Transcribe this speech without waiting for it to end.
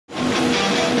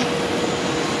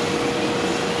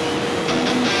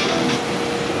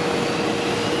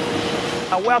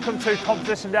Welcome to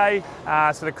competition day.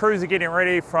 So the crews are getting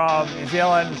ready from New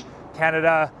Zealand,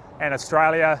 Canada and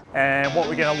Australia, and what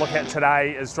we're going to look at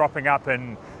today is dropping up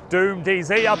in Doom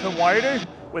DZ up in Waiuru,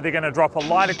 where they're going to drop a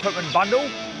light equipment bundle,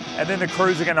 and then the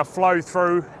crews are going to flow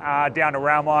through down to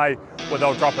Raumai, where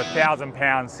they'll drop a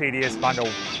 1,000-pound CDS bundle.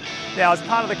 Now, as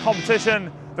part of the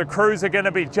competition, the crews are going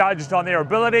to be judged on their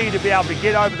ability to be able to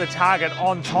get over the target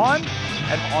on time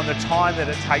and on the time that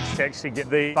it takes to actually get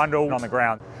the bundle on the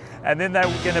ground. And then they're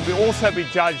going to also be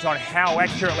judged on how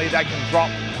accurately they can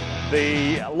drop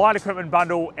the light equipment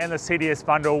bundle and the CDS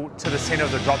bundle to the centre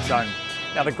of the drop zone.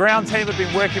 Now, the ground team have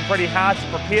been working pretty hard to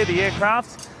prepare the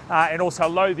aircraft and also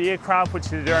load the aircraft, which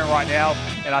they're doing right now,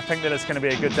 and I think that it's going to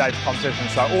be a good day for competition.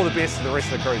 So all the best to the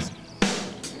rest of the crews.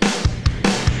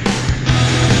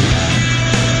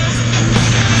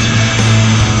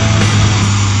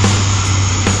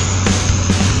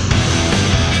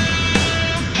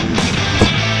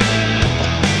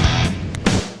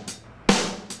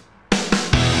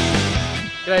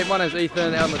 G'day, my name's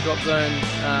Ethan, out on the drop zone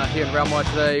here in Raumai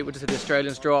today. We just had the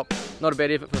Australians drop. Not a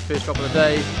bad effort for the first drop of the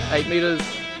day, 8 metres.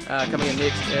 Coming in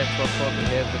next at 12 o'clock we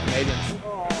have the Canadians.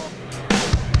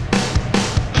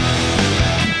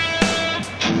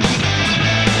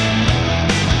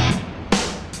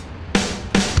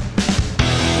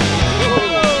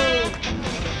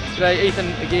 G'day,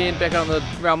 Ethan again, back out on the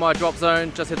Raumai drop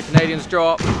zone. Just had the Canadians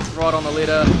drop, right on the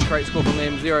letter. Great score from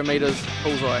them, 0 metres,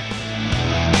 bullseye.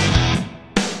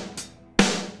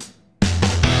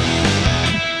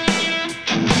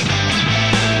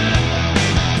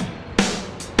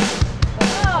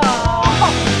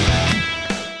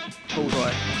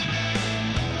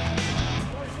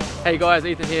 Hey guys,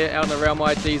 Ethan here, out on the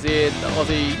Raumai DZ. The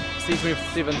Aussie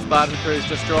C27 Spartan crew's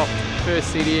just dropped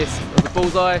first CDS of the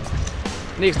Bullseye.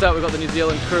 Next up we've got the New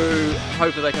Zealand crew.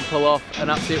 Hopefully they can pull off an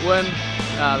upset win.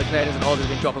 The Canadians and Aussies have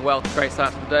been dropping well. Great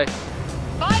start to the day.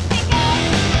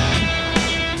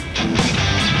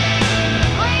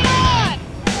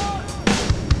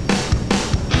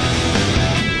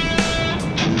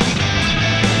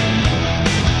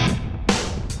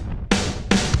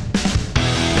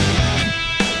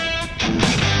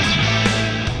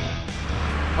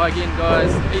 Hi again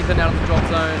guys, Ethan out on the drop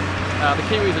zone. The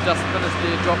Kiwis have just finished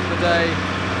their drop for the day.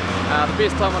 The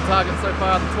best time on target so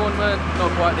far in the tournament, not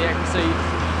quite the accuracy,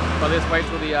 but let's wait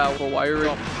till the Waiuru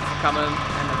drop come in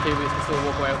and the Kiwis can still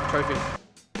walk away with the trophy.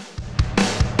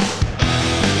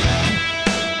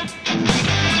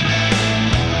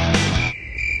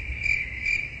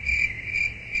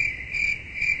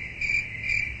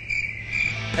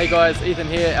 Hey guys, Ethan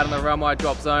here out on the Raumai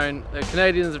drop zone. The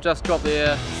Canadians have just dropped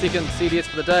their second CDS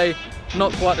for the day.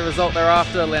 Not quite the result they're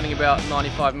after, landing about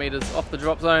 95 metres off the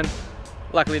drop zone.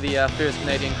 Luckily the first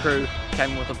Canadian crew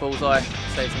came with a bullseye to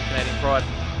save some Canadian pride.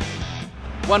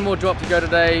 One more drop to go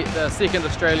today, the second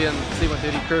Australian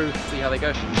C-130 crew, see how they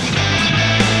go.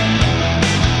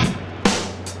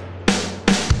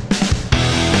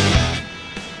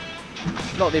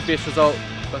 Not their best result,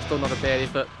 but still not a bad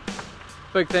effort.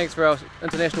 Big thanks for our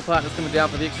international partners coming down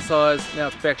for the exercise. Now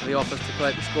it's back to the office to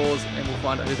collate the scores and we'll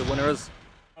find out who the winner is.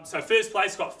 So first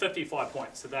place got 55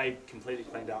 points, so they completely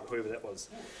cleaned up whoever that was.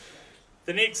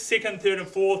 The next second, third and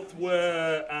fourth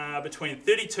were between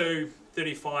 32,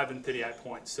 35 and 38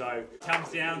 points. So it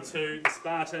comes down to the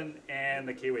Spartan and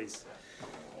the Kiwis.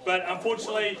 But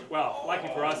unfortunately, well, lucky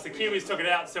for us, the Kiwis took it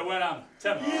out, so well done.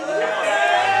 Tim.